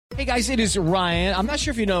Hey guys, it is Ryan. I'm not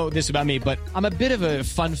sure if you know this about me, but I'm a bit of a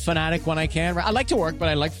fun fanatic when I can. I like to work, but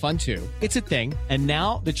I like fun too. It's a thing. And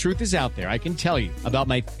now the truth is out there. I can tell you about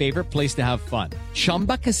my favorite place to have fun.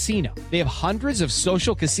 Chumba Casino. They have hundreds of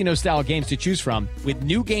social casino style games to choose from with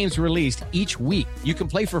new games released each week. You can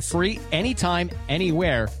play for free anytime,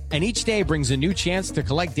 anywhere. And each day brings a new chance to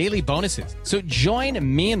collect daily bonuses. So join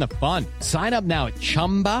me in the fun. Sign up now at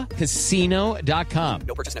ChumbaCasino.com.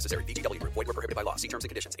 No purchase necessary. VGW Group. Void where prohibited by law. See terms and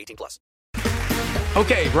conditions. 18+.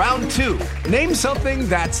 Okay, round two. Name something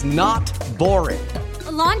that's not boring.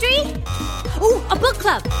 A laundry? Ooh, a book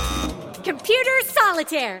club. Computer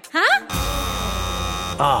solitaire, huh?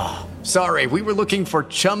 Ah, sorry. We were looking for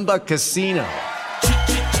Chumba Casino.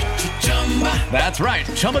 That's right.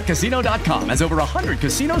 ChumbaCasino.com has over 100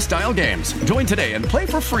 casino-style games. Join today and play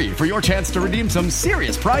for free for your chance to redeem some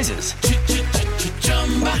serious prizes.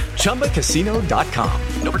 ChumbaCasino.com.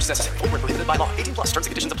 No purchase necessary. Void where prohibited by law. 18+. Terms and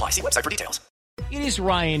conditions apply. See website for details. It is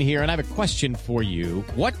Ryan here, and I have a question for you.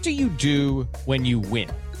 What do you do when you win?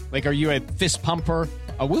 Like, are you a fist pumper,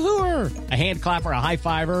 a woohooer, a hand clapper, a high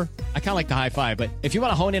fiver? I kind of like the high five, but if you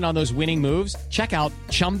want to hone in on those winning moves, check out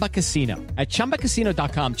Chumba Casino. At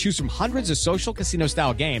ChumbaCasino.com, choose from hundreds of social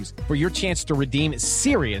casino-style games for your chance to redeem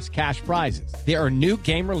serious cash prizes. There are new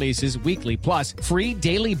game releases weekly, plus free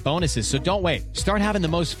daily bonuses, so don't wait. Start having the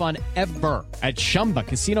most fun ever at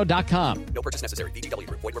ChumbaCasino.com. No purchase necessary. VGW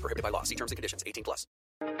Group. Void where prohibited by law. See terms and conditions. 18+.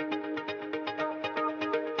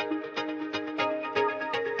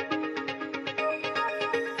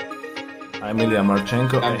 I'm Ilya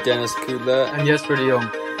Marchenko. I'm Dennis Kudla. I'm Jesper de Jong.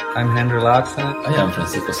 I'm Henry Laaksen. I am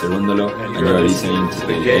Francisco Cerundolo, and you are listening to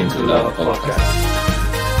the Game to Love podcast.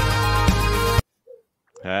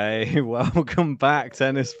 Hey, welcome back,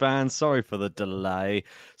 tennis fans. Sorry for the delay.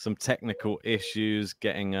 Some technical issues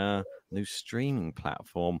getting a new streaming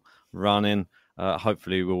platform running.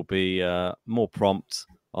 Hopefully we'll be more prompt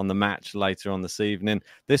on the match later on this evening.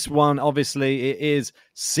 This one, obviously, it is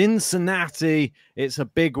Cincinnati. It's a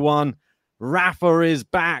big one. Rafa is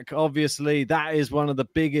back, obviously. That is one of the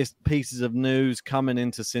biggest pieces of news coming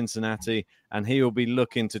into Cincinnati, and he will be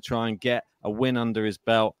looking to try and get a win under his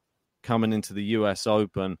belt coming into the US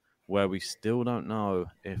Open, where we still don't know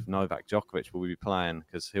if Novak Djokovic will be playing,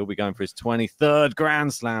 because he'll be going for his 23rd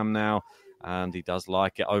Grand Slam now, and he does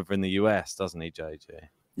like it over in the US, doesn't he, JJ?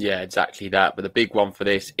 Yeah, exactly that. But the big one for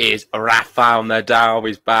this is Rafael Nadal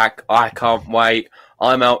is back. I can't wait.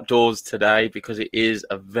 I'm outdoors today because it is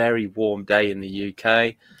a very warm day in the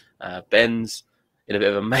UK. Ben's in a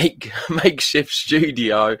bit of a makeshift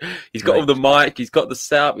studio. He's got all the mic, he's got the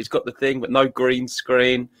setup, he's got the thing, but no green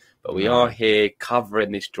screen. But we are here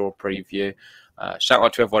covering this draw preview. Shout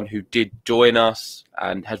out to everyone who did join us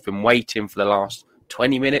and has been waiting for the last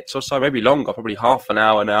 20 minutes or so, maybe longer, probably half an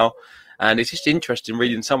hour now. And it's just interesting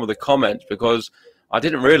reading some of the comments, because I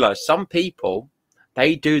didn't realise some people,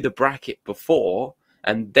 they do the bracket before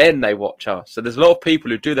and then they watch us. So there's a lot of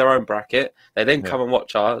people who do their own bracket. They then come and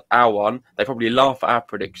watch our one. They probably laugh at our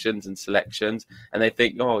predictions and selections, and they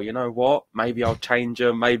think, oh, you know what? Maybe I'll change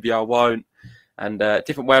them. Maybe I won't. And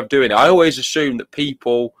different way of doing it. I always assume that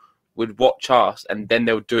people would watch us and then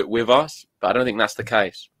they'll do it with us, but I don't think that's the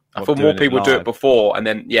case. I thought more people do it before, and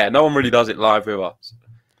then, no one really does it live with us.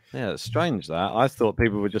 Yeah, it's strange that. I thought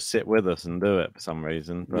people would just sit with us and do it for some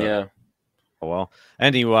reason. But, oh well.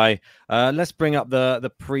 Anyway, let's bring up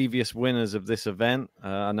the previous winners of this event.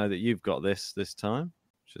 I know that you've got this time,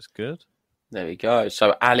 which is good. There we go.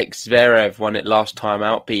 So Alex Zverev won it last time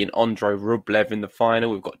out, beating Andrei Rublev in the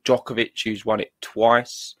final. We've got Djokovic, who's won it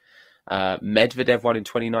twice. Medvedev won in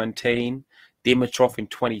 2019. Dimitrov in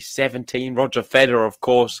 2017. Roger Federer, of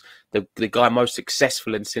course, the guy most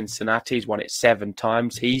successful in Cincinnati. He's won it 7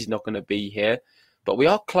 times. He's not going to be here. But we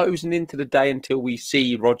are closing into the day until we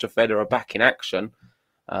see Roger Federer back in action.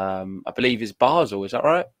 I believe it's Basel, is that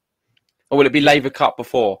right? Or will it be Laver Cup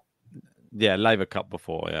before? Yeah, Laver Cup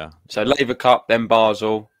before, yeah. So Laver Cup, then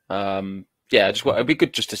Basel. It'd be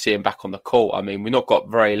good just to see him back on the court. I mean, we've not got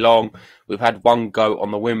very long. We've had one go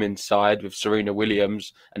on the women's side with Serena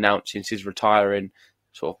Williams announcing she's retiring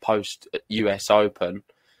sort of post US Open.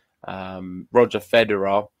 Roger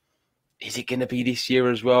Federer, is it going to be this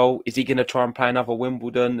year as well? Is he going to try and play another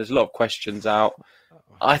Wimbledon? There's a lot of questions out.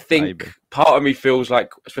 I think part of me feels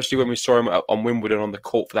like, especially when we saw him on Wimbledon on the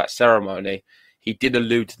court for that ceremony, he did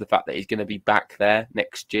allude to the fact that he's going to be back there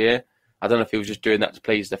next year. I don't know if he was just doing that to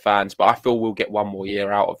please the fans, but I feel we'll get one more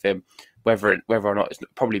year out of him, whether or not it's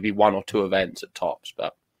probably be 1 or 2 events at tops.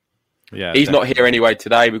 But yeah, he's not here anyway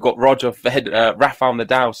today. We've got Rafael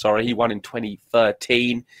Nadal. He won in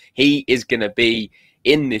 2013. He is going to be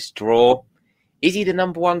in this draw. Is he the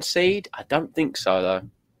number 1 seed? I don't think so, though.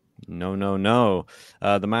 No.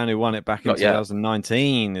 The man who won it back in Not yet.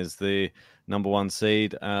 2019 is the number one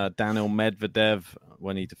seed, Daniil Medvedev,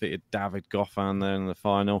 when he defeated David Goffin there in the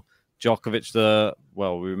final. Djokovic,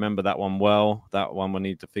 we remember that one well. That one when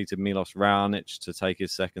he defeated Milos Raonic to take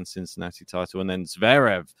his second Cincinnati title. And then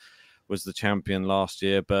Zverev was the champion last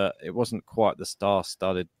year, but it wasn't quite the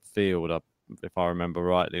star-studded field, if I remember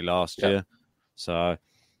rightly, last year. So,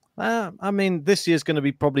 this year's going to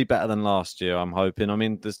be probably better than last year, I'm hoping.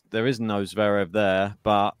 There is no Zverev there,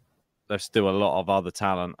 but there's still a lot of other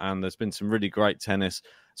talent, and there's been some really great tennis,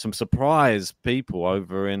 some surprise people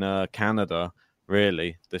over in Canada,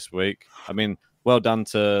 really, this week. Well done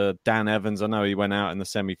to Dan Evans. I know he went out in the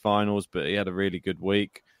semi-finals, but he had a really good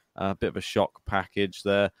week. A bit of a shock package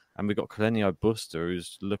there. And we've got Carreño Busta,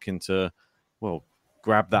 who's looking to,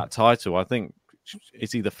 grab that title. I think,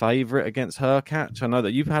 is he the favourite against Hurkacz? I know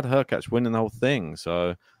that you've had Hurkacz winning the whole thing,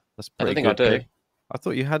 so that's pretty good. I do. Pick. I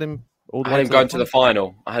thought you had him all the I way had him going to the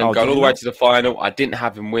final. I had him going all the way to the final. I didn't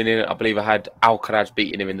have him winning. I believe I had Alcaraz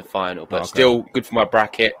beating him in the final, but still good for my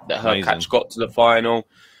bracket that Hurkacz got to the final.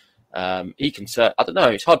 He can I don't know.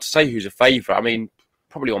 It's hard to say who's a favourite.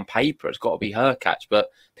 Probably on paper it's got to be Hurkacz, but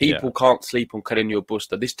people can't sleep on Carreño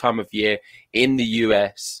Busta this time of year in the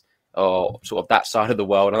US or sort of that side of the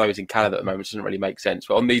world. I know he's in Canada at the moment, it doesn't really make sense,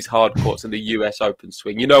 but on these hard courts in the US Open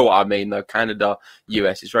swing, you know what I mean though, Canada,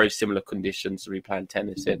 US, it's very similar conditions to be playing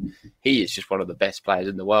tennis in. He is just one of the best players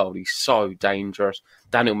in the world. He's so dangerous.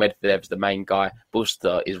 Daniil Medvedev's the main guy.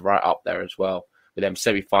 Busta is right up there as well with them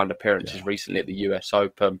semi-final appearances recently at the US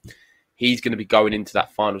Open. He's going to be going into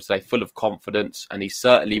that final today full of confidence, and he's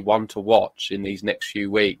certainly one to watch in these next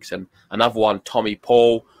few weeks. And another one, Tommy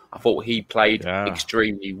Paul, I thought he played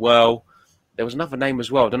extremely well. There was another name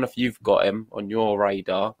as well. I don't know if you've got him on your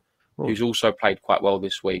radar, who's also played quite well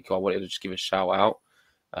this week. I wanted to just give a shout out.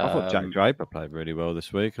 I thought Jack Draper played really well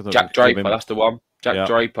this week. Jack Draper, that's the one. Jack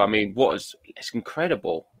Draper, it's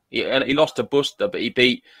incredible. He lost to Busta, but he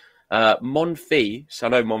beat Monfils. I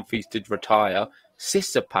know Monfils did retire.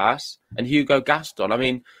 Tsitsipas and Hugo Gaston.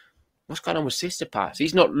 What's going on with Tsitsipas?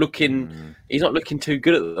 He's not looking too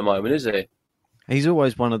good at the moment, is he? He's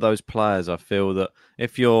always one of those players. I feel that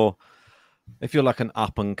if you're like an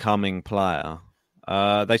up and coming player,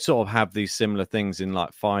 they sort of have these similar things in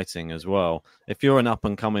like fighting as well. If you're an up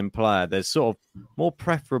and coming player, there's sort of more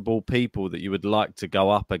preferable people that you would like to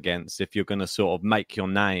go up against if you're going to sort of make your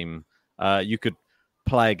name. You could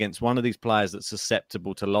play against one of these players that's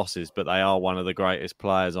susceptible to losses, but they are one of the greatest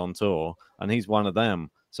players on tour, and he's one of them.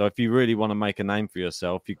 So if you really want to make a name for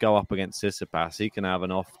yourself, you go up against Tsitsipas. He can have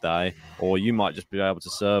an off day, or you might just be able to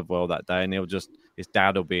serve well that day, and his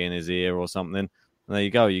dad will be in his ear or something. And there you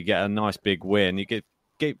go. You get a nice big win. You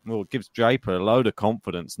gives Draper a load of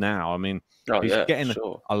confidence now. He's getting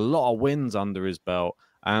a lot of wins under his belt,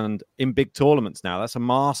 and in big tournaments now. That's a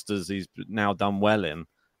Masters he's now done well in.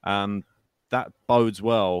 That bodes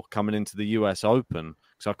well coming into the US Open,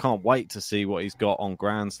 because I can't wait to see what he's got on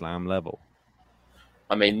Grand Slam level.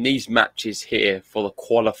 These matches here for the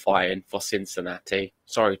qualifying for Cincinnati,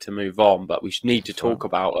 sorry to move on, but we need to talk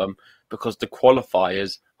about them because the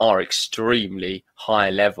qualifiers are extremely high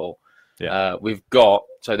level. Yeah. We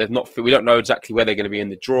don't know exactly where they're going to be in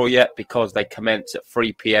the draw yet because they commence at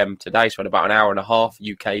 3 p.m. today, so in about an hour and a half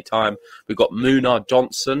UK time. We've got Munar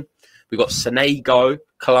Johnson. We've got Sonego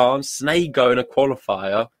in a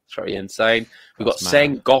qualifier. It's very insane. We've got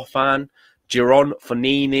Seng Goffin, Giron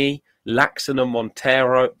Fonini, Laxana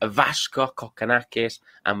Montero, Ivashka Kokkinakis,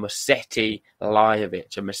 and Musetti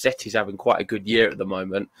Lajovic. And Musetti's having quite a good year at the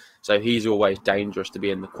moment, so he's always dangerous to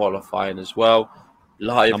be in the qualifying as well.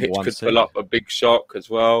 Lajovic could pull up a big shock as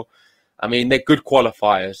well. They're good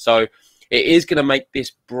qualifiers, so it is going to make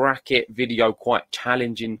this bracket video quite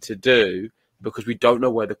challenging to do, because we don't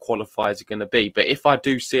know where the qualifiers are going to be. But if I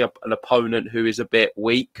do see an opponent who is a bit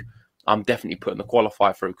weak, I'm definitely putting the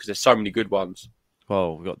qualifier through because there's so many good ones.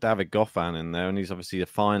 Well, we've got David Goffin in there, and he's obviously a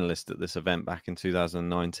finalist at this event back in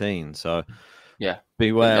 2019. So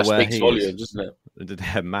beware where he volumes, is. Doesn't it?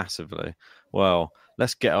 Yeah, massively. Well,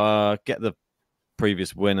 let's get the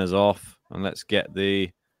previous winners off, and let's get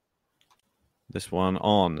this one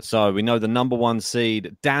on. So we know the number one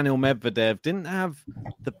seed, Daniil Medvedev, didn't have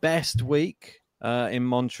the best week in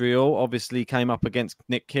Montreal. Obviously came up against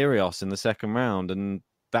Nick Kyrgios in the second round, and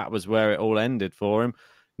that was where it all ended for him.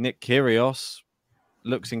 Nick Kyrgios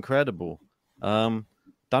looks incredible.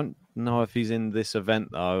 Don't know if he's in this event,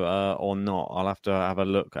 though, or not. I'll have to have a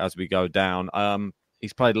look as we go down.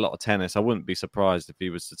 he's played a lot of tennis. I wouldn't be surprised if he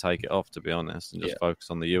was to take it off, to be honest, and just focus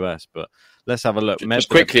on the US. But let's have a look. Just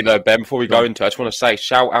quickly, though, Ben, before we go into it, I just want to say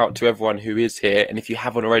shout out to everyone who is here. And if you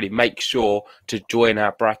haven't already, make sure to join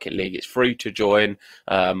our bracket league. It's free to join.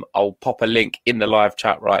 I'll pop a link in the live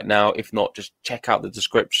chat right now. If not, just check out the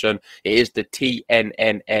description. It is the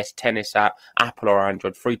TNNS tennis app, Apple or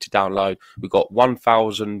Android, free to download. We've got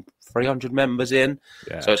 1,300 members in.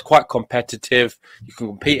 Yeah. So it's quite competitive. You can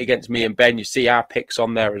compete against me and Ben. You see our picks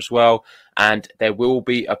on there as well. And there will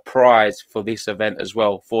be a prize for this event as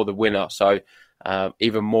well for the winner. So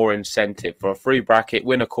even more incentive for a free bracket,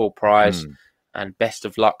 win a cool prize. And best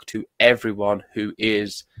of luck to everyone who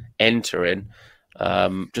is entering.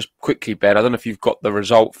 Just quickly, Ben, I don't know if you've got the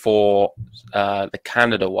result for the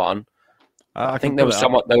Canada one. I think there was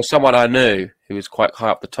someone I knew who was quite high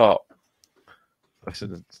up the top.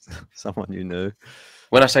 Someone you knew?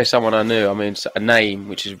 When I say someone I knew, I mean a name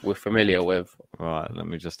which we're familiar with. Right, let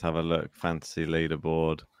me just have a look. Fantasy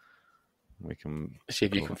leaderboard. We can see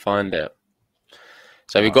if you can find it.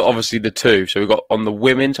 So we've got obviously the two. So we've got on the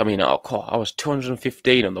women's. I mean, I was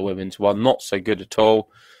 215 on the women's one. Not so good at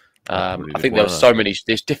all. I think there were so many.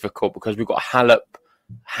 It's difficult because we've got Halep,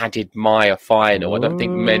 Hadid Maya final. I don't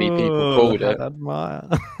think many people called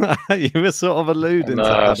it. You were sort of alluding to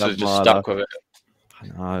I was just stuck with it. I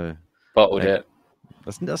know. Bottled it.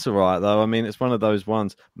 That's all right, though. I mean, it's one of those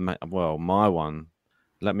ones. Well, my one.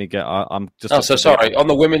 Let me get... I'm just... Oh, so sorry. On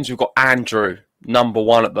the women's, we've got Andrew, number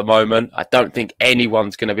one at the moment. I don't think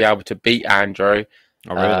anyone's going to be able to beat Andrew.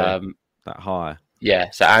 Oh, really? That high? Yeah,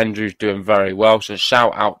 so Andrew's doing very well. So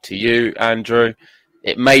shout out to you, Andrew.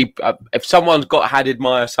 It may... if someone's got Hadid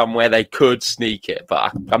Maya somewhere, they could sneak it.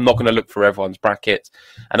 But I'm not going to look for everyone's brackets.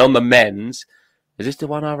 And on the men's... Is this the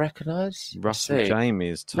one I recognise? Russell Jamie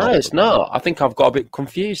is top. No, it's not. I think I've got a bit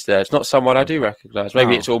confused there. It's not someone I do recognise.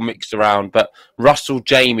 Maybe it's all mixed around. But Russell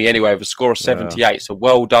Jamie, anyway, with a score of 78. So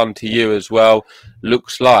well done to you as well.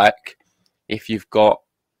 Looks like if you've got...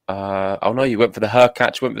 oh, no, you went for the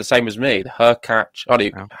Hurkacz. You went for the same as me. The Hurkacz.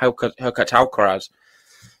 Hurkacz Alcaraz.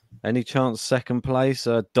 Any chance second place,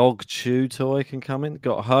 Dog Chew Toy can come in?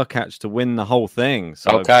 Got Hurkacz to win the whole thing.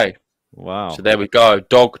 So, okay. Wow. So there we go.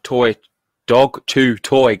 Dog Chew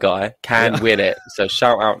Toy guy can win it. So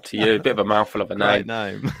shout out to you. A bit of a mouthful of a name. Great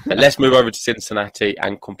name. But let's move over to Cincinnati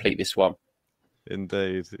and complete this one.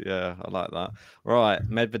 Indeed. Yeah, I like that. Right.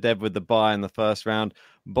 Medvedev with the bye in the first round.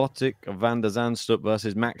 Botic van der Zandstrup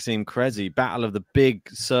versus Maxime Cressy. Battle of the big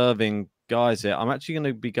serving guys here. I'm actually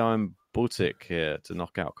going to be going Botic here to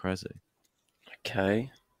knock out Cressy.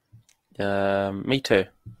 Okay. Me too.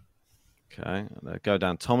 Okay, go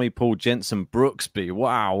down. Tommy Paul, Jensen Brooksby.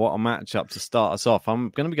 Wow, what a matchup to start us off. I'm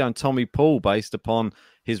going to be going Tommy Paul based upon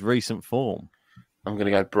his recent form. I'm going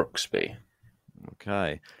to go Brooksby.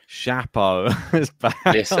 Okay. Chapeau is back.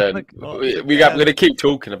 Listen, we're going to keep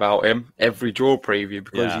talking about him every draw preview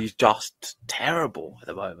because he's just terrible at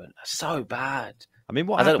the moment. So bad. I mean,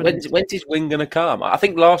 what happened? When's his win going to come? I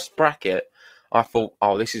think last bracket, I thought,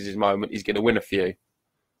 this is his moment. He's going to win a few.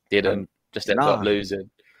 Didn't. Just ended up losing.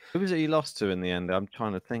 Who was it he lost to in the end? I'm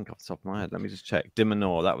trying to think off the top of my head. Let me just check.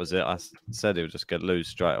 Dimonor, that was it. I said he would just get lose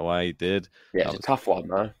straight away. He did. Yeah, it's a tough one,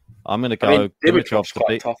 though. I'm going to go Dimitrov's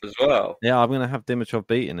quite tough as well. Yeah, I'm going to have Dimitrov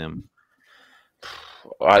beating him.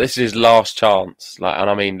 All right, this is his last chance. And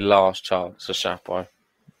I mean last chance for Chapeau.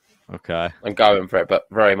 Okay. I'm going for it, but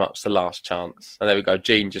very much the last chance. And there we go.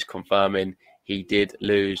 Gene just confirming he did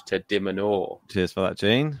lose to Dimonor. Cheers for that,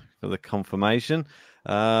 Gene, for the confirmation.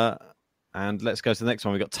 And let's go to the next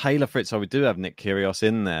one. We've got Taylor Fritz. We do have Nick Kyrgios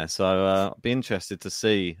in there. So I'll be interested to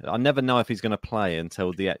see. I never know if he's going to play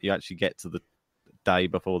until you actually get to the day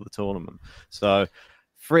before the tournament. So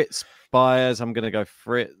Fritz Byers, I'm going to go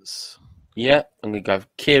Fritz. Yeah, I'm going to go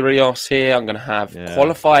Kyrgios here. I'm going to have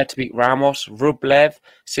qualifier to beat Ramos, Rublev,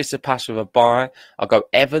 Tsitsipas with a bye. I'll go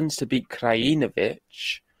Evans to beat Krajinovic.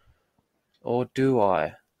 Or do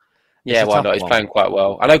I? Yeah, why not? He's playing quite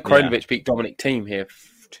well. I know Krajinovic beat Dominic Thiem here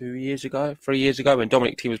 3 years ago, when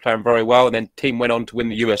Dominic Thiem was playing very well, and then Thiem went on to win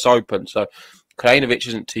the US Open. So Krajinovic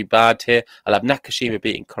isn't too bad here. I'll have Nakashima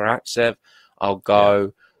beating Karatsev. I'll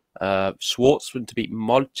go Schwartzman to beat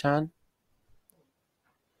Molchan.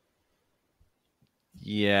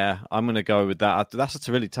 Yeah, I'm going to go with that. That's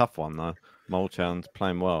a really tough one, though. Molchan's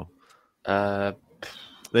playing well.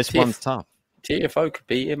 This one's tough. TFO could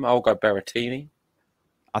beat him. I'll go Berrettini.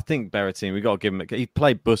 I think Berrettini, we've got to give him... He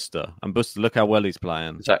played Buster, and Buster, look how well he's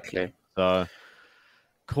playing. Exactly. So,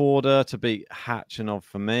 Korda to beat Hatchanov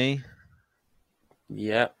for me.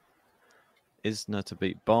 Yeah. Isner to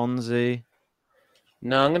beat Bonzi.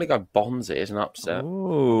 No, I'm going to go Bonzi as an upset.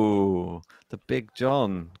 Ooh, the Big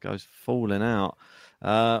John goes falling out.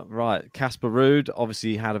 Right, Casper Ruud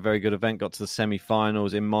obviously had a very good event, got to the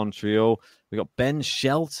semi-finals in Montreal. We got Ben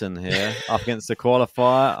Shelton here up against the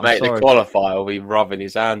qualifier. I'm Mate, sorry. the qualifier will be rubbing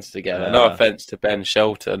his hands together. No offense to Ben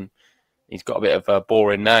Shelton. He's got a bit of a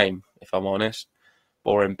boring name, if I'm honest.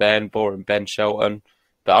 Boring Ben Shelton.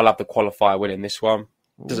 But I'll have the qualifier winning this one.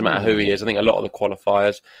 Doesn't matter who he is. I think a lot of the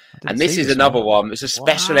qualifiers. And this is another one. It's a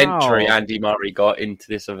special entry Andy Murray got into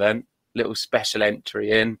this event. Little special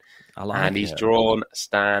entry in. And he's drawn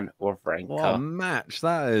Stan Wawrinka. What a match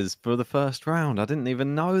that is for the first round. I didn't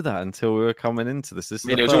even know that until we were coming into this. I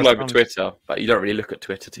mean, it was all over Twitter, but you don't really look at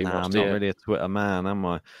Twitter too much, I'm not really a Twitter man, am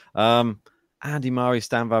I? Andy Murray,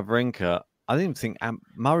 Stan Wawrinka. I didn't think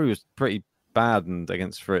Murray was pretty bad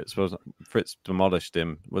against Fritz. Fritz demolished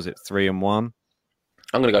him. Was it 3-1?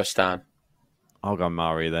 I'm going to go Stan. I'll go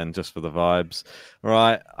Murray then, just for the vibes.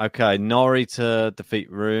 Right, okay. Norrie to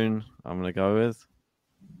defeat Rune. I'm going to go with.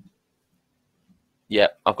 Yeah,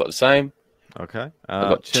 I've got the same. Okay. I've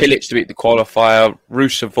got Cilic to beat the qualifier.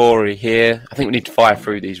 Rusevori here. I think we need to fire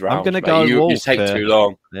through these rounds. I'm going to go Wolf. You take here. too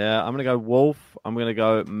long. Yeah, I'm going to go Wolf. I'm going to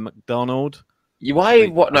go McDonald.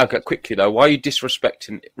 Quickly though, why are you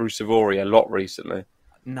disrespecting Rusevori a lot recently?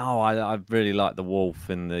 No, I really like the Wolf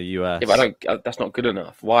in the US. Yeah, but that's not good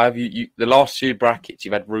enough. Why have you the last few brackets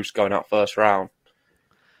you've had Roos going out first round?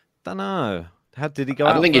 Don't know. How did he go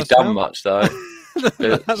out? I don't think he's done much though.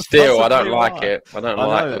 Still, I don't like it. I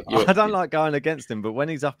don't like going against him, but when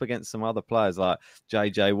he's up against some other players like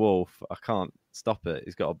JJ Wolf, I can't stop it.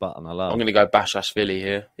 He's got a button I love. I'm going to go Bashashvili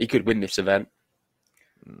here. He could win this event.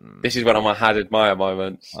 This is one of my had admire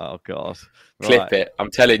moments. Oh, God. Clip it.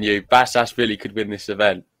 I'm telling you, Bashashvili could win this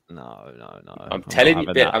event. No. I'm telling you,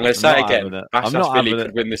 I'm going to say it again. Bashashvili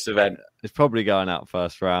could win this event. It's probably going out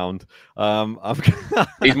first round.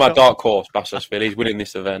 He's my dark horse, Bashashvili. He's winning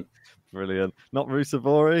this event. Brilliant. Not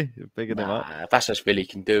Rusevori? Bigging him up. Bashashvili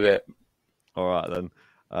can do it. All right, then.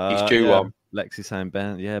 He's due one. Lexi saying,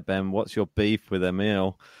 Ben, what's your beef with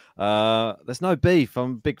Emil? There's no beef.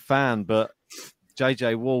 I'm a big fan, but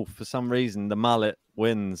JJ Wolf, for some reason, the mullet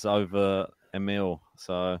wins over Emil.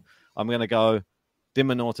 So I'm going to go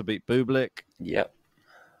Dimonor to beat Bublik. Yep.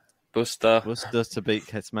 Buster to beat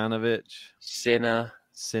Kecmanovic. Sinner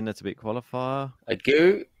to beat Qualifier.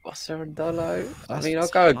 Agut. Serendolo. I'll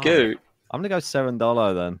go Agut. I'm going to go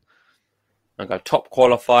Serendolo then. I'll go top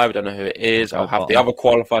qualifier. We don't know who it is. I'll have the other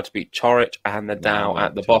qualifier to beat Chorich and Nadal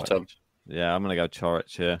at the bottom. Yeah, I'm going to go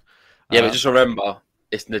Chorich here. Yeah, but just remember,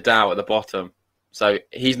 it's Nadal at the bottom. So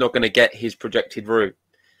he's not going to get his projected route.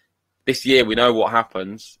 This year, we know what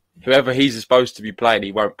happens. Whoever he's supposed to be playing,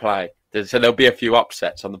 he won't play. So there'll be a few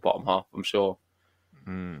upsets on the bottom half, I'm sure.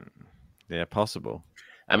 Yeah, possible.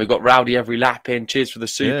 And we've got Rowdy every lap in. Cheers for the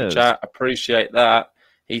super chat. Appreciate that.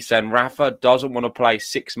 He's saying Rafa doesn't want to play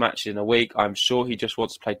 6 matches in a week. I'm sure he just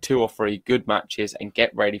wants to play 2 or 3 good matches and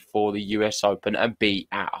get ready for the US Open and be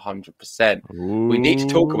at 100%. Ooh. We need to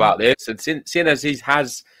talk about this. And seeing as he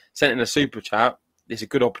has sent in a super chat, it's a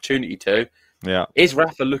good opportunity to. Yeah. Is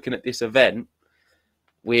Rafa looking at this event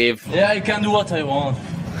with... Yeah, I can do what I want.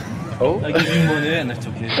 Oh. I give you money and it's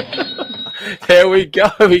okay. There we go.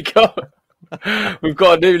 We've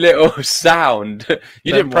got a new little sound.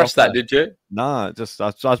 You didn't press that, did you? No,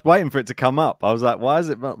 I was waiting for it to come up. I was like, why has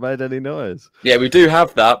it not made any noise? Yeah, we do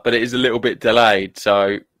have that, but it is a little bit delayed.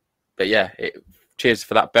 So, but yeah, cheers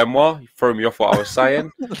for that, Benoit. You threw me off what I was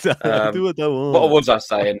saying. What was I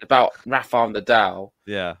saying about Rafael Nadal?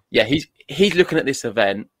 Yeah, he's looking at this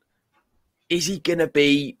event. Is he going to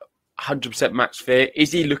be 100% match fit?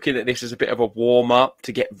 Is he looking at this as a bit of a warm-up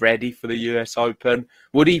to get ready for the US Open?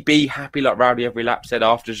 Would he be happy, like Rowdy every lap said,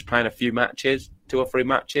 after just playing a few matches, 2 or 3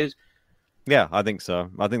 matches? Yeah, I think so.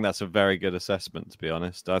 I think that's a very good assessment, to be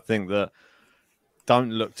honest. I think that don't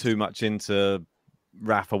look too much into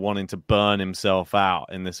Rafa wanting to burn himself out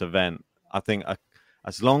in this event. I think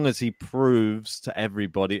as long as he proves to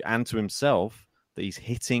everybody and to himself that he's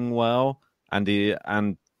hitting well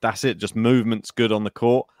and that's it, just movement's good on the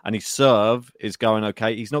court and his serve is going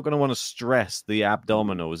okay, he's not going to want to stress the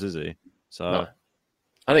abdominals, is he? So no.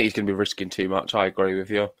 I think he's going to be risking too much. I agree with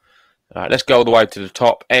you. All right, let's go all the way to the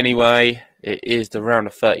top anyway. It is the round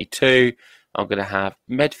of 32. I'm going to have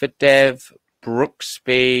Medvedev,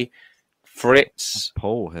 Brooksby, Fritz,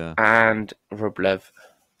 Paul here, and Rublev.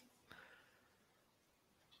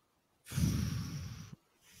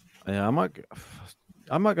 Yeah, I might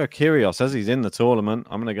go Kyrgios as he's in the tournament.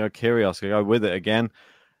 I'm going to go Kyrgios. I go with it again.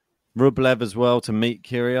 Rublev as well to meet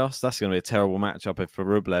Kyrgios. That's going to be a terrible matchup for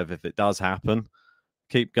Rublev if it does happen.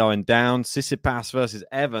 Keep going down. Tsitsipas versus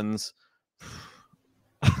Evans.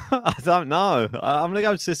 I don't know. I'm going to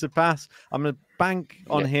go Tsitsipas. I'm going to bank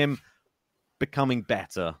on him becoming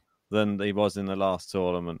better than he was in the last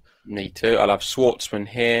tournament. Me too. I'll have Schwartzman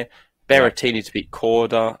here, Berrettini to beat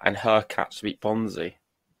Korda, and Hurkacz to beat Bonzi.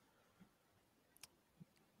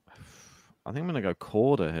 I think I'm going to go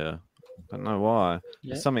Korda here. Don't know why.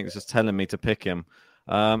 Yeah. Something's just telling me to pick him.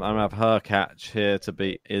 I'm going to have Hurkacz here to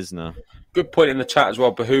beat Isner. Good point in the chat as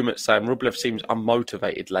well. Bahumet saying Rublev seems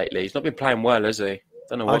unmotivated lately. He's not been playing well, has he?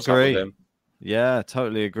 Don't know what's up with him. Yeah,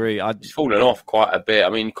 totally agree. He's fallen off quite a bit. I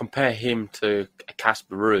mean, compare him to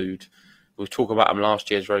Casper Ruud. We were talking about him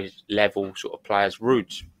last year as very level sort of players.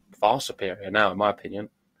 Ruud's far superior now, in my opinion.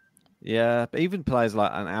 Yeah, but even players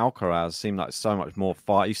like an Alcaraz seem like so much more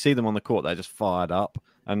fire. You see them on the court, they're just fired up.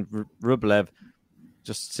 And Rublev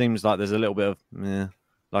just seems like there's a little bit of,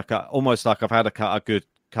 almost like I've had a good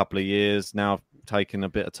couple of years now, taking a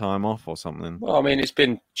bit of time off or something. Well, I mean, it's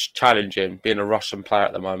been challenging being a Russian player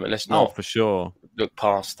at the moment. Let's not for sure look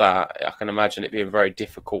past that. I can imagine it being very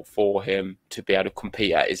difficult for him to be able to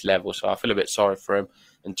compete at his level. So I feel a bit sorry for him.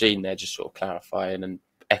 And Gene there just sort of clarifying and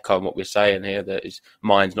echoing what we're saying here, that his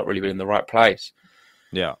mind's not really been in the right place.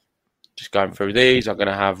 Yeah. Just going through these, I'm going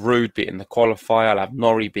to have Ruud beating the qualifier. I'll have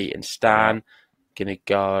Norrie beating Stan. I'm going to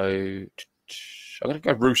go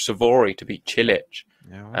Rusevori to beat Cilic.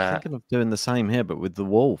 Yeah, I'm thinking of doing the same here, but with the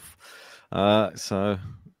Wolf. So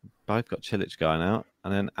both got Cilic going out,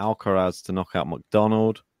 and then Alcaraz to knock out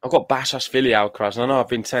McDonald. I've got Bashashvili Alcaraz, and I know I've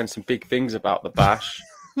been saying some big things about the Bash.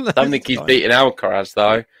 I don't think he's beating Alcaraz,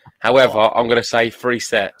 though. However, I'm going to say 3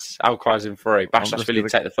 sets. Alcaraz in 3. Bashashvili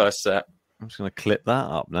take the first set. I'm just going to clip that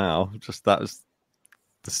up now. Just that was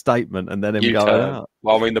the statement, and then him U-turn. going out.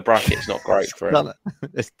 Well, I mean, the bracket's not great for him.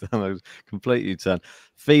 It's done a complete U-turn.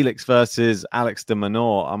 Felix versus Alex de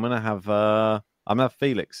Minaur. I'm going to have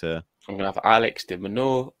Felix here. I'm going to have Alex de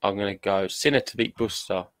Minaur. I'm going to go Sinner to beat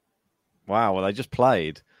Buster. Wow, well, they just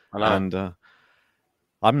played. I know. And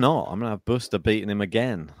I'm not. I'm going to have Buster beating him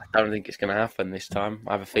again. I don't think it's going to happen this time.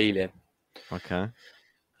 I have a feeling. Okay.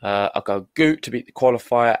 I'll go Gut to beat the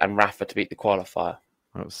qualifier and Rafa to beat the qualifier.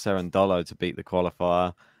 I've got Cerundolo to beat the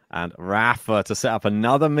qualifier and Rafa to set up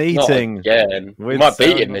another meeting. Not again. We might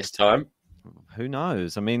beat him this time. Who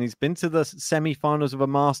knows? I mean, he's been to the semi-finals of a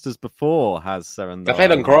Masters before, has Cerundolo. They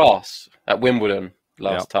played on grass at Wimbledon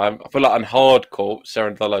last time. I feel like on hard court,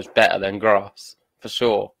 Cerundolo's better than grass, for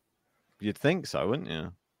sure. You'd think so, wouldn't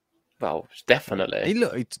you? Well, definitely. He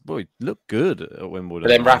looked good at Wimbledon. But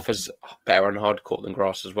then Rafa's better on hard court than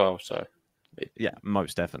grass as well, so... Yeah,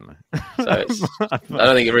 most definitely. So I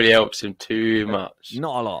don't think it really helps him too much.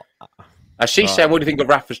 Not a lot. As she's saying, what do you think of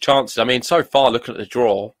Rafa's chances? I mean, so far, looking at the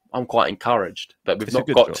draw, I'm quite encouraged. But we've not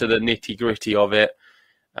got to the nitty-gritty of it.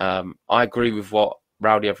 I agree with what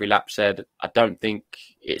Rowdy Every Lap said. I don't think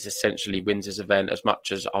it's essentially wins his event as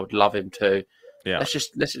much as I would love him to. Yeah. Let's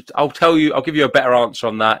just I'll give you a better answer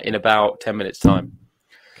on that in about 10 minutes' time.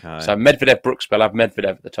 Okay. So Medvedev, Brookspell, I have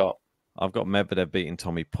Medvedev at the top. I've got Medvedev beating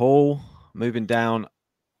Tommy Paul. Moving down,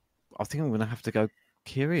 I think I'm going to have to go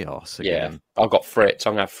Kyrgios again. Yeah, I've got Fritz.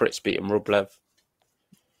 I'm going to have Fritz beating Rublev.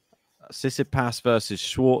 Tsitsipas versus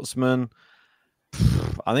Schwartzman.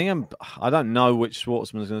 I don't know which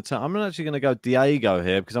Schwartzman is going to turn. I'm actually going to go Diego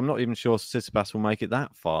here because I'm not even sure Tsitsipas will make it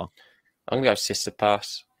that far. I'm going to go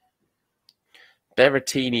Tsitsipas.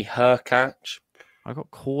 Berrettini, Hurkacz. I've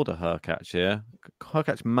got Korda Hurkacz here.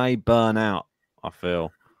 Hurkacz may burn out, I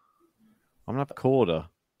feel. I'm going to have Korda.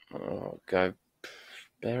 Oh, go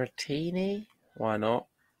Berrettini? Why not?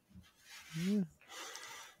 Yeah.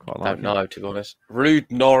 I don't know, to be honest.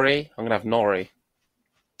 Ruud, Norrie. I'm going to have Norrie.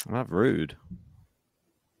 I'm going to have Ruud.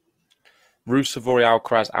 Rusevori,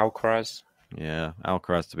 Alcaraz. Yeah,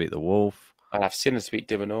 Alcaraz to beat the Wolf. I'll have Sinner to beat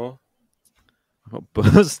de Minaur. I've got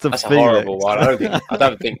Buster That's Felix. a horrible one. I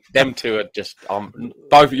don't think them two are just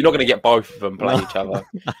both. You're not going to get both of them playing each other.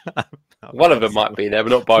 One of them might be there, but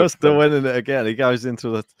not both. Buster winning it again. He goes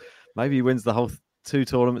into maybe he wins the whole 2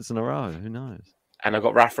 tournaments in a row. Who knows? And I've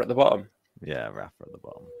got Rafa at the bottom. Yeah, Rafa at the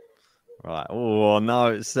bottom. Right. Oh, no,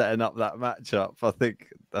 it's setting up that matchup. I think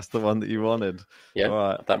that's the one that you wanted. Yeah,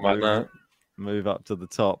 right. I don't mind that. Move up to the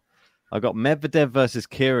top. I've got Medvedev versus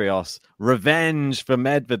Kyrgios. Revenge for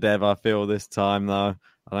Medvedev, I feel, this time, though.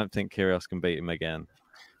 I don't think Kyrgios can beat him again.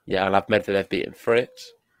 Yeah, I'll have Medvedev beating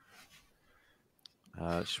Fritz.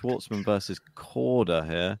 Schwartzman versus Korda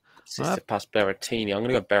here. Tsitsipas, Berrettini. I'm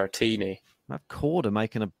going to go Berrettini. I have Korda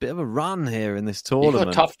making a bit of a run here in this You've tournament.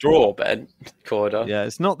 got a tough draw, Ben. Korda. Yeah,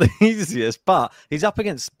 it's not the easiest, but he's up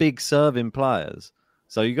against big serving players.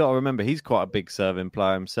 So you got to remember he's quite a big serving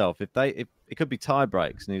player himself. If it could be tie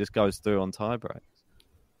breaks and he just goes through on tie breaks.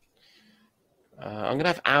 I'm going to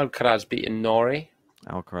have Alcaraz beating Norrie.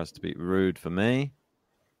 Alcaraz to beat Ruud for me.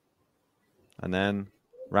 And then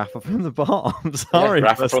Rafa from the bottom. Sorry, Yeah,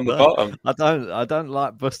 Rafa Buster. from the bottom. I don't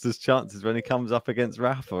like Buster's chances when he comes up against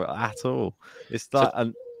Rafa at all. It's like,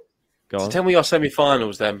 go So on. tell me your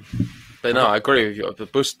semi-finals then. But no, I agree with you. The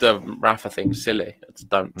Buster Rafa thing's silly. I just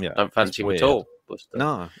don't fancy him at all. Buster.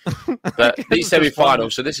 No. But these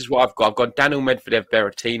semi-finals. So this is what I've got. I've got Daniel Medvedev,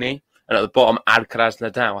 Berrettini, and at the bottom Alcaraz,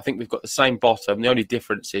 Nadal. I think we've got the same bottom. The only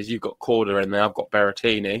difference is you've got Korda in there. I've got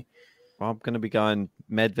Berrettini. I'm going to be going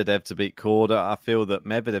Medvedev to beat Korda. I feel that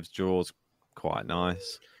Medvedev's draw's quite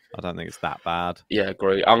nice. I don't think it's that bad. Yeah,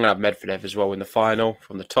 agree. I'm going to have Medvedev as well in the final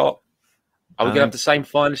from the top. Are we going to have the same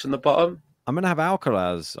finalists on the bottom? I'm going to have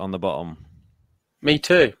Alcaraz on the bottom. Me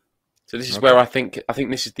too. So this is where I think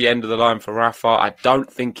this is the end of the line for Rafa. I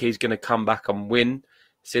don't think he's going to come back and win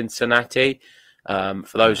Cincinnati. For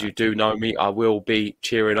those who do know me, I will be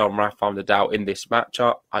cheering on Rafael Nadal in this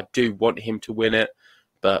matchup. I do want him to win it,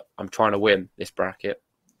 but I'm trying to win this bracket,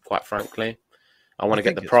 quite frankly. I want to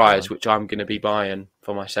get the prize, which I'm going to be buying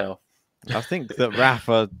for myself. I think that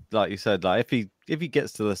Rafa, like you said, like if he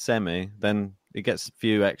gets to the semi, then he gets a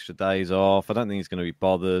few extra days off. I don't think he's going to be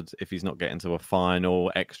bothered if he's not getting to a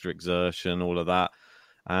final, extra exertion, all of that.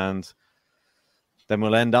 And then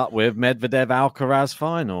we'll end up with Medvedev-Alcaraz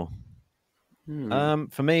final.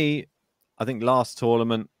 For me, I think last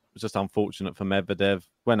tournament was just unfortunate for Medvedev.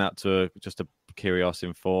 Went out to just a Kyrgios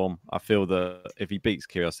in form. I feel that if he beats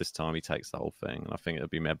Kyrgios this time, he takes the whole thing. And I think it'll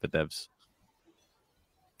be Medvedev's.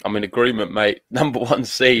 I'm in agreement, mate. Number 1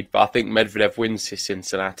 seed, but I think Medvedev wins this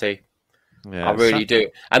Cincinnati. Yeah, I really do.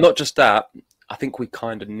 And not just that, I think we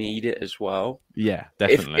kind of need it as well. Yeah,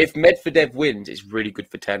 definitely. If Medvedev wins, it's really good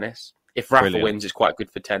for tennis. If Rafa wins, it's quite good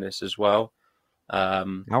for tennis as well.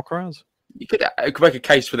 Alcaraz? You could make a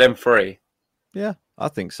case for them 3. Yeah, I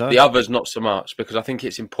think so. The others, not so much, because I think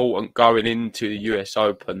it's important going into the US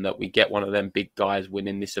Open that we get one of them big guys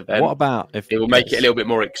winning this event. What about if it will make it a little bit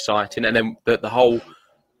more exciting? And then the whole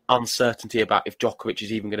uncertainty about if Djokovic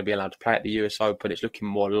is even going to be allowed to play at the US Open, it's looking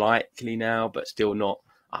more likely now, but still not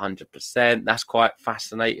 100%. That's quite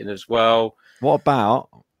fascinating as well. What about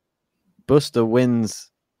Buster wins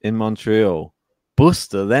in Montreal?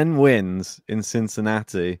 Buster then wins in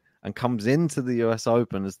Cincinnati and comes into the US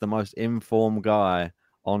Open as the most informed guy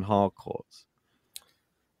on hard courts.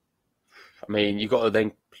 I mean, you've got to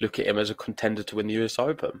then look at him as a contender to win the US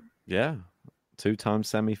Open. Yeah, 2-time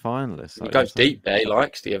semi-finalist. He goes deep there. He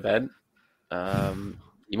likes the event.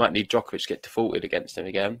 You might need Djokovic to get defaulted against him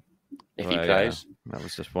again if he plays. Yeah. That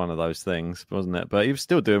was just one of those things, wasn't it? But he was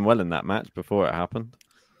still doing well in that match before it happened.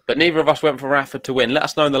 But neither of us went for Rafa to win. Let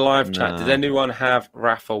us know in the live chat. Does anyone have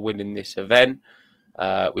Rafa winning this event?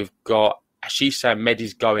 We've got Ashish saying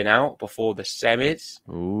Medi's going out before the semis.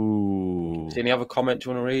 Ooh. Is there any other comment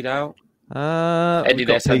you want to read out? Eddie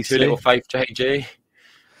there saying too little faith, JG.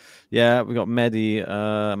 Yeah, we got Medi,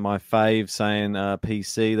 my fave, saying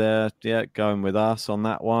PC there. Yeah, going with us on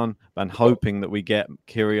that one. And hoping that we get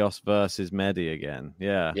Kyrgios versus Medi again.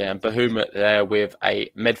 Yeah. Yeah, and Behemoth there with a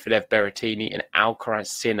Medvedev Berrettini and Alcaraz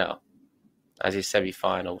Sinner as his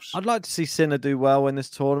semi-finals. I'd like to see Sinner do well in this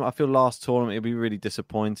tournament. I feel last tournament he'll be really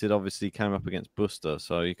disappointed. Obviously, he came up against Buster,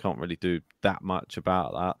 so you can't really do that much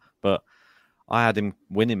about that. But I had him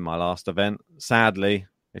winning my last event. Sadly,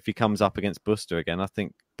 if he comes up against Buster again, I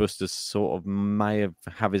think Buster sort of may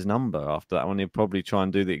have his number after that one. He'll probably try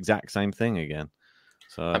and do the exact same thing again.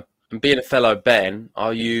 So, and being a fellow Ben,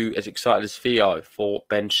 are you as excited as Theo for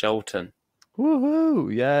Ben Shelton?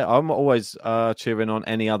 Woohoo! Yeah, I'm always cheering on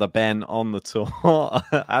any other Ben on the tour.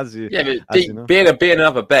 As you, yeah, but you know. being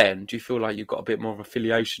another Ben, do you feel like you've got a bit more of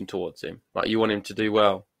affiliation towards him? Like you want him to do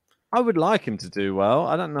well? I would like him to do well.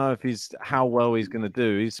 I don't know if how well he's going to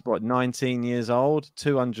do. He's 19 years old,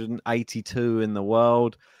 282 in the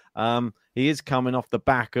world. He is coming off the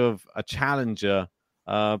back of a challenger.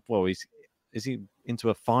 Is he into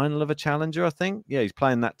a final of a challenger? I think. Yeah, he's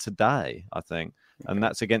playing that today. I think, and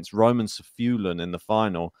that's against Roman Safulan in the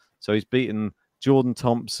final. So he's beaten Jordan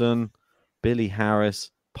Thompson, Billy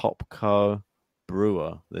Harris, Popko,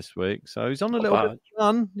 Brewer this week, so he's on a little bit of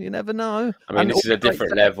fun. You never know. I mean, this is a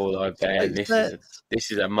different level, though, Ben.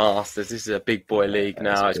 This is a Masters. This is a big boy league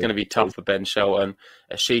now. It's going to be tough for Ben Shelton.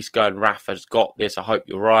 Ashish going, Rafa's got this. I hope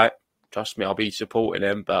you're right. Trust me, I'll be supporting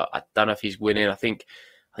him, but I don't know if he's winning. I think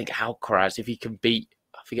Alcaraz, if he can beat,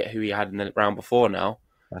 I forget who he had in the round before now.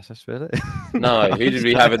 That's just really. No, who did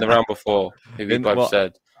we have in the round before? Who we both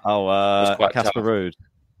said? Oh, Casper Ruud.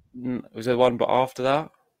 Was there one, but after that?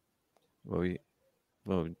 Well,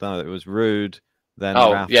 no, it was Ruud. Then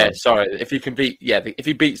Rafa. Yeah, sorry. If he can beat, if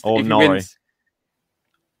he beats, or if he Norrie. wins,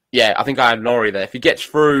 I think I had Norrie there. If he gets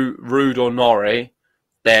through Ruud or Norrie,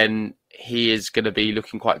 then he is going to be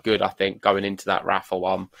looking quite good, I think, going into that Rafa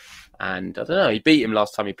one. And I don't know, he beat him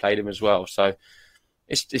last time he played him as well. So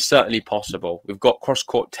it's certainly possible. We've got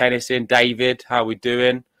cross-court tennis in. David, how are we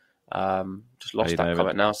doing? Just lost that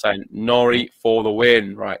comment now, saying Nori for the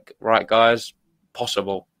win. Right, guys.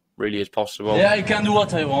 Possible. Really is possible. Yeah, I can do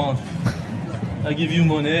what I want. I give you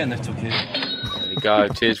money and it's okay. There we go.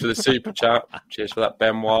 Cheers for the super chat. Cheers for that,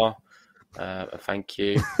 Benoit. Thank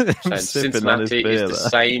you. Saying Cincinnati is the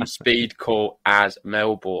same speed court as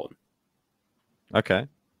Melbourne. Okay.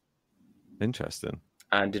 Interesting.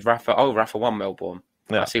 And did Rafa won Melbourne.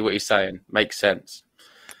 Yeah. I see what he's saying. Makes sense.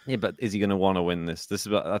 Yeah, but is he going to want to win this?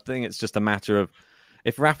 I think it's just a matter of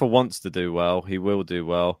if Rafa wants to do well, he will do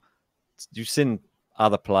well. You've seen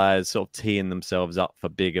other players sort of teeing themselves up for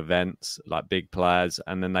big events, like big players,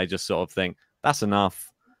 and then they just sort of think, that's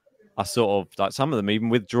enough. I sort of, like some of them even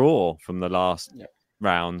withdraw from the last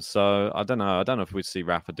round. So I don't know. I don't know if we'd see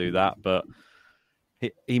Rafa do that, but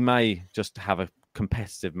he may just have a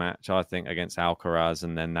competitive match, I think, against Alcaraz,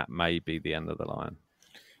 and then that may be the end of the line.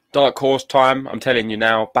 Dark horse time. I'm telling you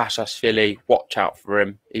now, Basaksehir, watch out for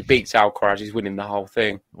him. He beats Alcaraz. He's winning the whole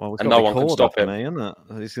thing. Well, and no one can stop him. Me, isn't it?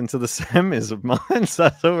 He's into the semis of mine, so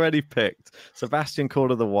that's already picked. Sebastian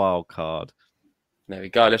Korda, the wild card. There we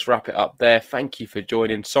go. Let's wrap it up there. Thank you for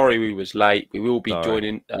joining. Sorry we was late. We will be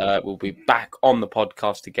joining. We'll be back on the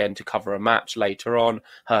podcast again to cover a match later on.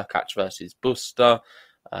 Hurkacz versus Buster.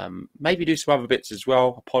 Maybe do some other bits as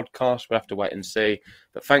well. A podcast. We'll have to wait and see.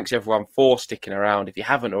 But thanks everyone for sticking around. If you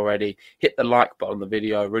haven't already, hit the like button on the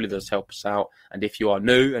video. It really does help us out. And if you are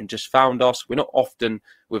new and just found us, we're not often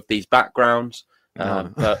with these backgrounds.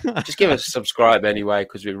 But just give us a subscribe anyway,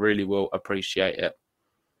 because we really will appreciate it.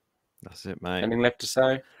 That's it, mate. Anything left to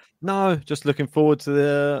say? No, just looking forward to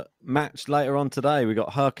the match later on today. We got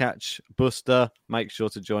Hurkacz, Buster. Make sure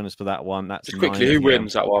to join us for that one. That's just quickly, who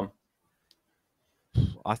wins that one?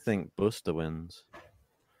 I think Buster wins.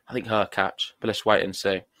 I think Hurkacz, but let's wait and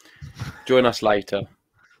see. Join us later.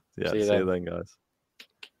 Yeah, see you then, guys.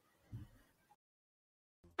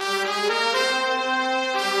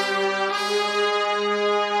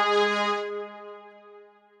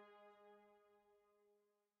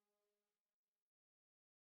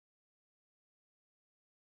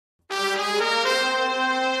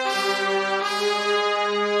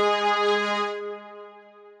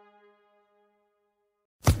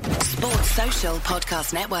 Social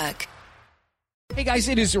Podcast Network. Hey guys,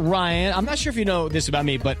 it is Ryan. I'm not sure if you know this about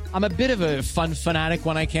me, but I'm a bit of a fun fanatic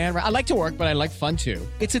when I can. I like to work, but I like fun too.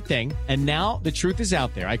 It's a thing. And now the truth is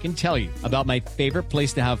out there. I can tell you about my favorite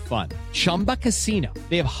place to have fun. Chumba Casino.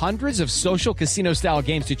 They have hundreds of social casino style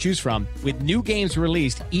games to choose from with new games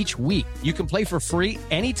released each week. You can play for free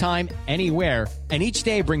anytime, anywhere. And each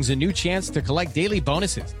day brings a new chance to collect daily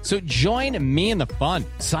bonuses. So join me in the fun.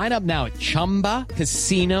 Sign up now at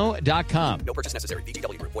ChumbaCasino.com. No purchase necessary.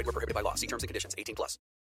 VGW Group. Void where prohibited by law. See terms and conditions. 18+.